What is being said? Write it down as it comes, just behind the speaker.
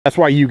That's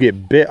why you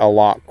get bit a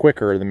lot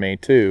quicker than me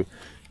too,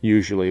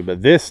 usually.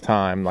 But this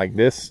time, like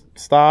this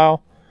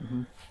style,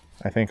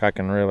 I think I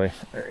can really.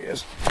 There he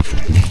is.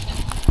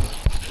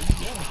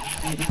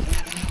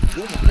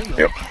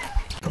 Yep.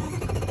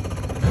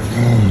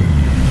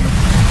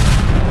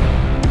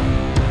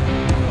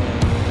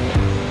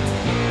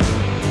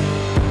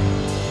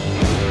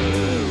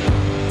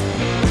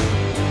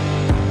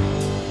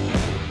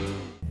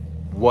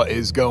 What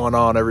is going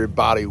on,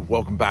 everybody?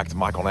 Welcome back to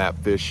Michael Knapp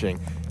Fishing,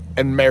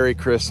 and Merry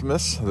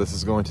Christmas. This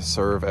is going to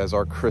serve as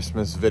our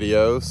Christmas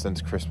video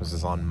since Christmas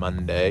is on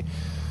Monday.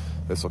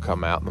 This will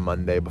come out the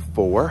Monday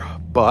before,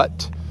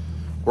 but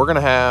we're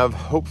gonna have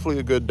hopefully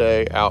a good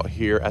day out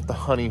here at the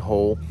Honey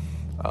Hole.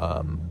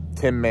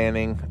 Tim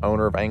Manning,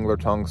 owner of Angler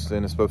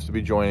Tungsten, is supposed to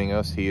be joining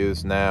us. He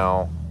is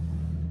now,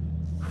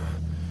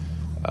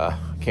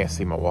 can't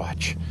see my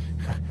watch.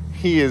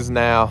 He is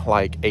now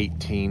like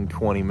 18,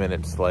 20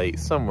 minutes late,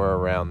 somewhere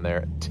around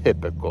there.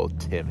 Typical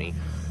Timmy.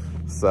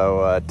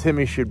 So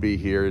Timmy should be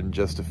here in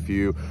just a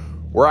few.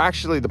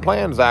 The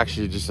plan is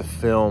actually just to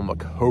film a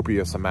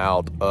copious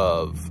amount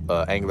of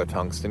Angler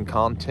Tungsten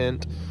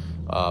content,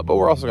 but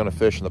we're also gonna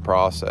fish in the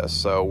process.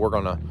 So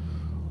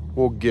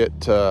we'll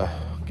get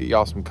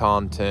y'all some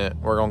content.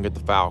 We're gonna get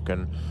the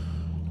Falcon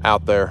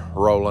out there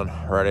rolling,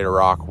 ready to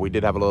rock. We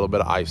did have a little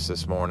bit of ice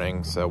this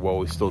morning, so well,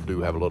 we still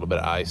do have a little bit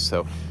of ice,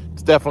 so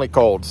it's definitely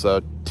cold.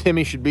 So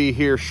Timmy should be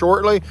here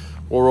shortly.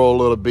 We'll roll a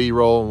little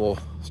B-roll and we'll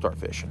start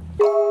fishing.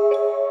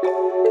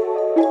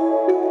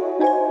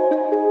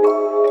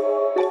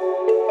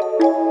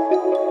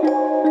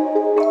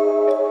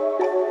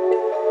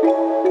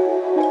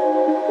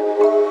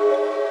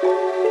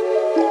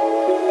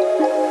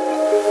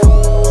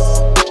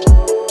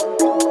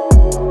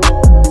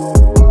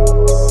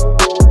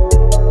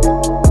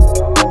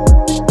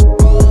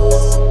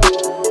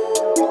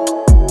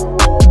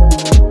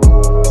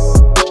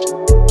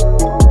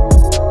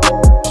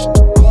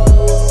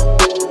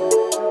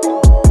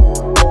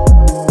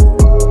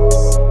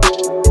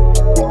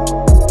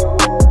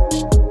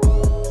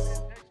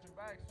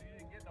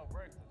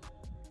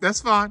 That's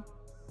fine.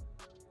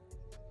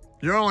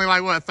 You're only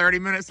like, what, 30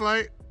 minutes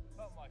late?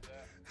 Something like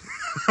that.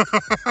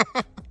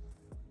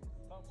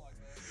 Something like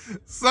that.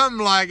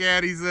 Something like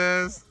that, he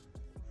says.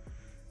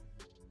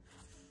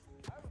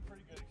 I have a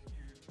pretty good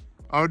excuse.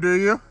 Oh, do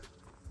you?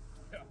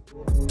 Yeah.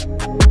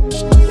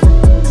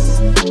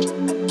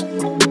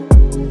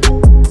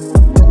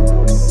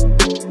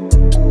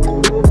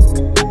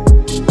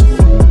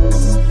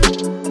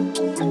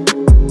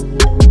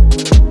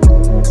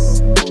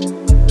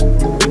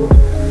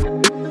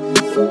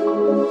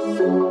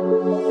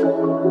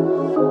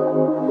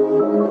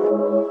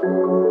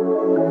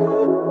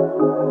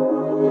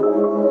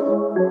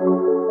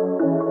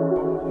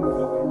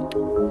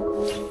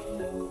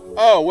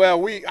 Oh,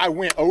 well, I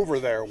went over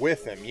there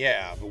with him,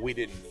 yeah, but we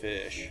didn't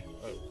fish.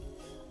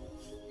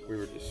 We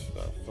were just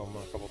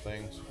filming a couple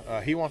things.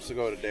 He wants to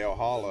go to Dale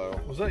Hollow.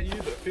 Was that you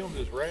that filmed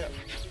his rap?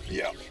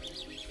 Yeah.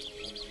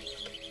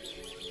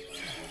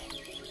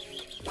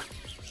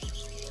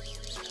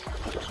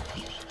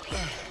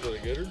 Really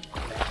gooder?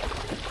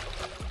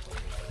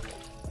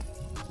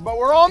 But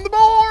we're on the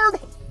board!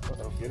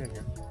 Uh-oh, get in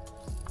here.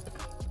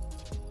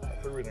 I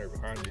threw in there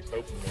behind you,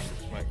 hoping they could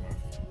smack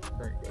my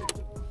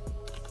crankbait.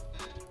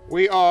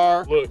 We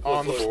are Look,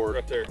 on the board.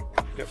 Right there.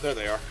 Yep, there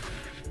they are.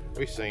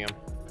 We see them.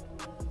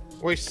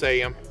 We see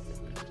them.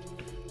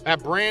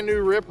 That brand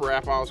new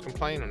riprap I was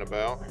complaining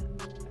about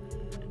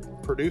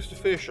produced a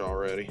fish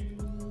already.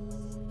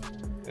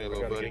 Hey,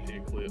 little buddy. Get the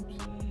eclipse.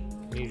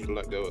 You need to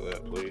let go of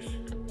that, please.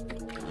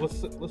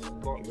 Let's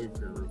not move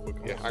here real quick.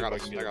 Yeah, I got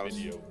us.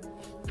 Video.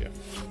 Yeah.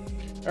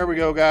 There we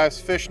go, guys.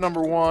 Fish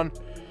number one.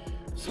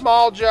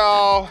 Small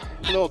jaw,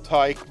 a little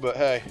tight, but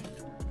hey,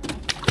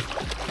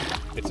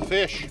 it's a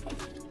fish.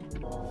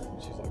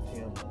 She's like,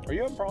 Tim. Are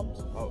you having problems?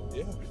 Oh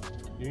yeah.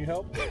 You need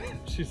help?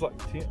 She's like,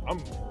 Tim.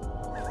 I'm.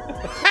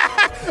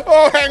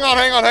 Oh, hang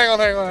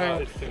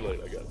on. It's too late.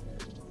 I got it.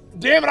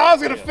 Damn it! I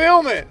was gonna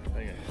film it.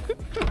 Hang on.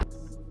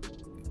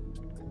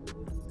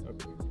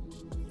 Okay.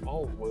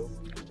 All well.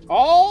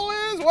 All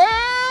is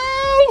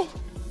well.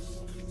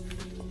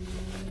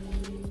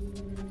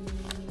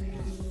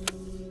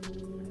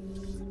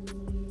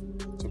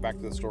 So back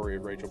to the story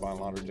of Rachel buying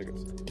lottery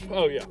tickets.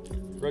 Oh yeah,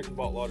 Rachel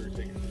bought lottery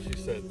tickets. She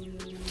said,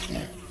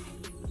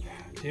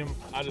 Tim,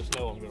 I just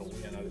know I'm gonna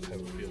win. I just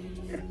have a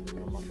feeling. And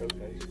I'm like,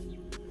 okay.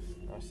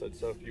 I said,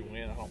 so if you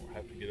win, I don't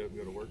have to get up and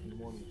go to work in the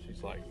morning.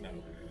 She's like, no,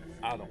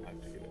 I don't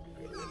have to get up and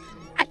go to work in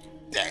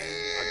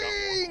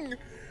the morning.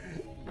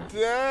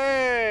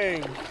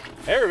 Dang!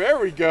 There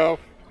we go.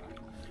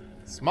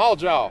 Small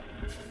jaw.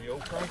 The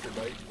old cranker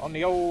bait. On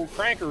the old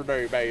cranker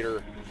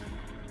baiter.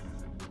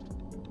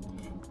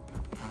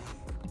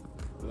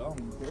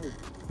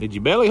 Did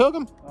you belly hook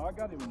him? Oh, I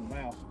got him in the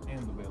mouth and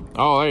the belly.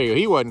 Oh, there you go.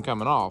 He wasn't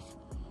coming off.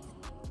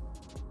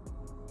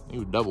 He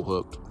was double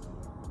hooked.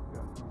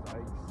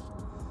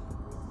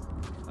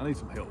 I need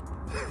some help.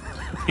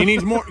 He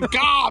needs more.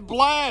 God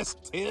bless,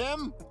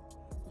 Tim.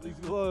 These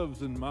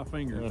gloves and my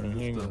fingers are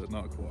just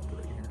not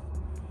cooperating here.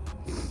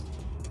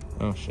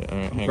 Oh shit! All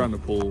right, I'm trying to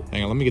pull.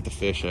 Hang on, let me get the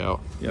fish out.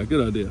 Yeah,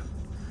 good idea.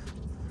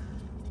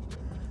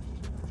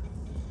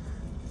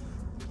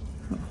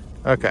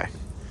 Okay,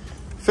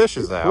 fish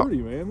is out.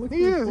 Pretty, man. Look,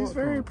 He is. He's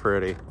very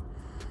pretty.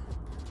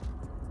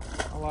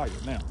 I like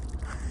it. Now,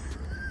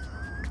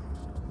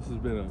 this has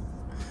been a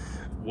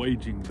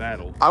waging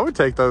battle. I would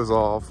take those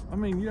off. I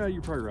mean, yeah,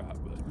 you're probably right,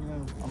 but you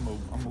know,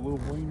 I'm a little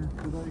wiener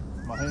today.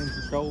 My hands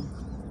are cold.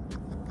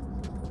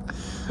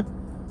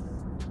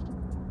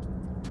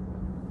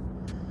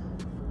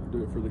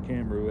 Do it for the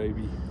camera,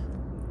 baby.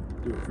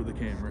 Do it for the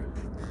camera.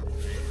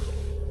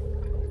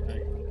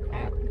 Hey,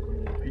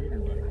 Peter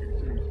back here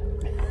too.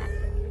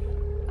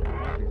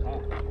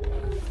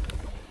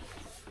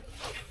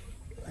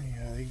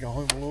 Yeah, he got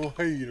him a little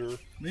heater.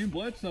 Me and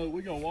Bledsoe,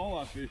 we go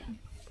walleye fishing.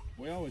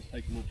 We always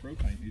take a little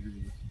propane heater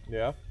with us.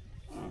 Yeah.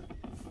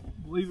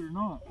 Believe it or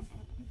not,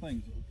 that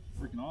thing's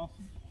freaking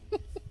awesome.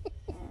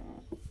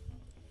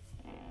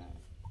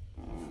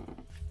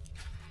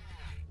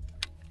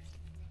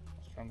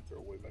 Trying to throw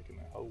away back in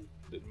that hole.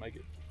 Didn't make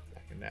it.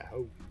 Back in that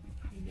hole.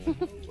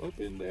 Up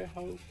in that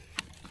hole.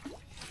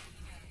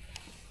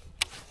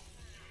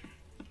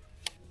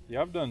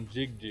 Yeah, I've done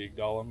jigged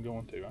all I'm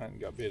going to. I haven't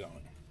got bit on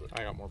it. But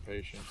I got more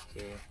patience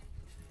too.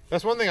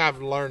 That's one thing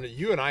I've learned, that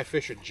you and I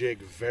fish a jig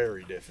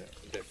very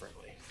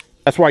differently.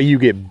 That's why you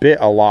get bit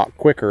a lot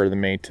quicker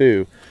than me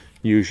too,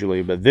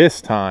 usually. But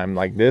this time,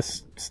 like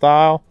this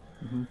style,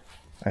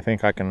 I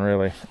think I can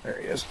really.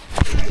 There he is.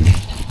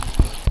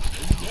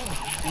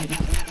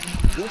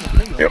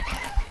 Yep.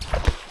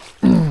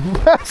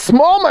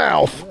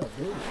 Smallmouth.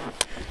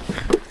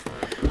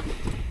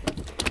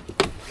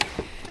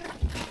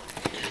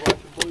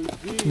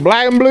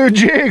 Black and blue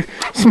jig.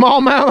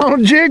 Smallmouth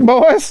on a jig,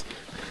 boys.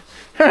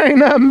 Ain't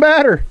nothing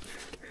better.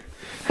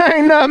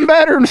 Ain't nothing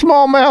better than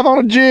smallmouth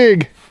on a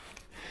jig.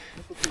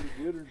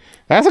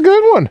 That's a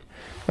good one.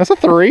 That's a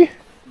 3.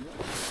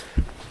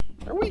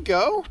 There we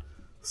go.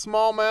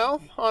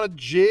 Smallmouth on a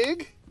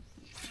jig.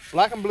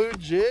 Black and blue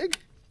jig.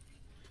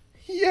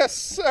 Yes,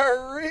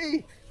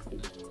 sirree.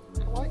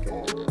 I like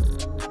it.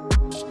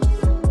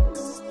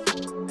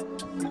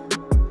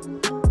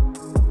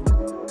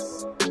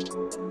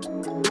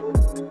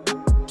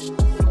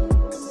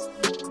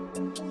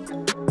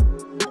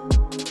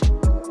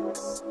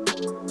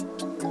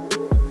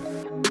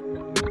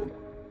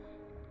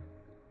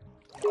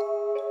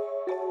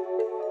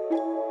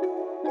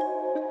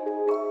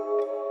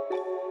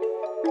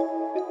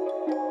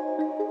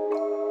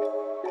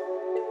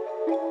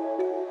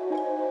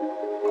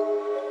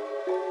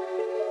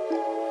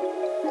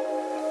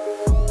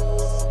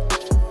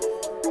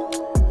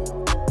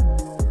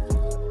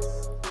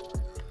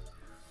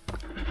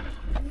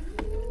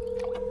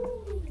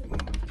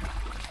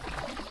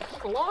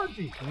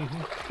 Largie.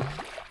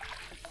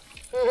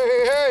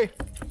 Hey,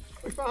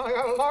 we finally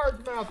got a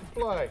largemouth to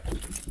play.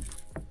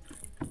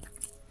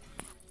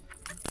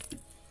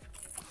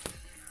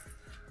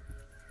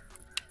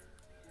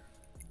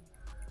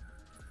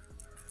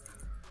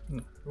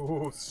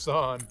 Oh,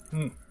 son.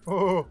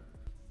 Oh.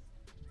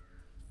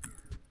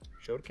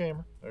 Show the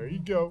camera. There you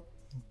go.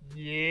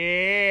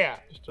 Yeah.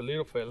 just a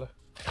little fella.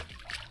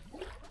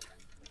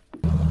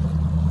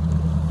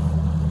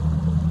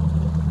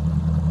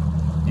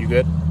 You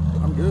good?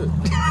 I'm good.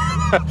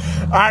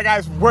 All right,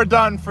 guys, we're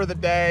done for the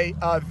day.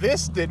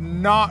 This did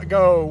not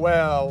go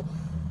well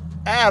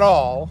at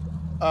all.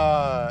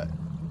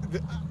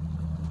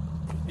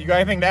 You got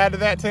anything to add to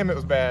that, Tim? It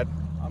was bad.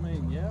 I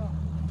mean, yeah,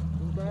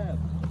 it was bad.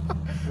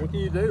 What can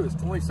you do? It's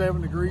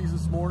 27 degrees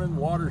this morning.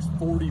 Water's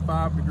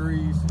 45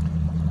 degrees.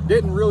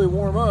 Didn't really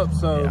warm up,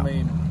 so Yeah. I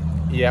mean.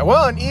 Yeah,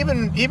 well, and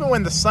even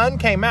when the sun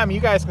came out, I mean,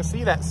 you guys can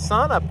see that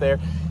sun up there.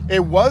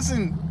 It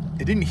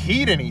didn't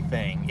heat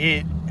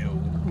anything.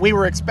 We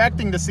were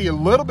expecting to see a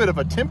little bit of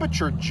a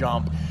temperature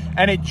jump,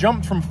 and it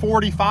jumped from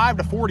 45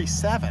 to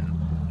 47.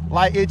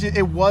 Like,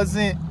 it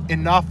wasn't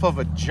enough of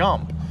a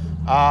jump.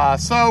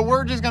 So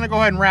we're just gonna go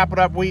ahead and wrap it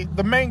up.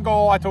 The main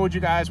goal, I told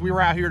you guys, we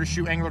were out here to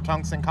shoot angler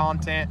tungsten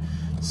content.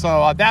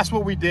 So that's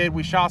what we did.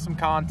 We shot some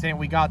content.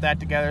 We got that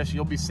together. So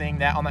you'll be seeing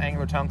that on the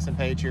Angler Tungsten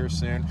page here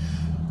soon.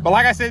 But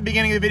like I said at the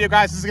beginning of the video,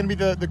 guys, this is going to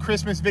be the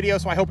Christmas video.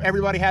 So I hope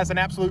everybody has an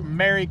absolute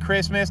Merry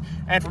Christmas.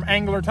 And from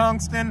Angler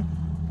Tungsten,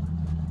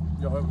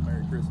 Y'all have a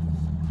Merry Christmas.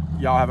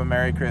 y'all have a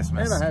Merry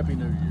Christmas. And a Happy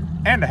New Year.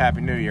 And a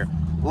Happy New Year.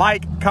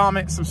 Like,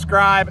 comment,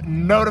 subscribe,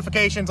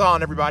 notifications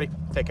on, everybody.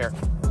 Take care.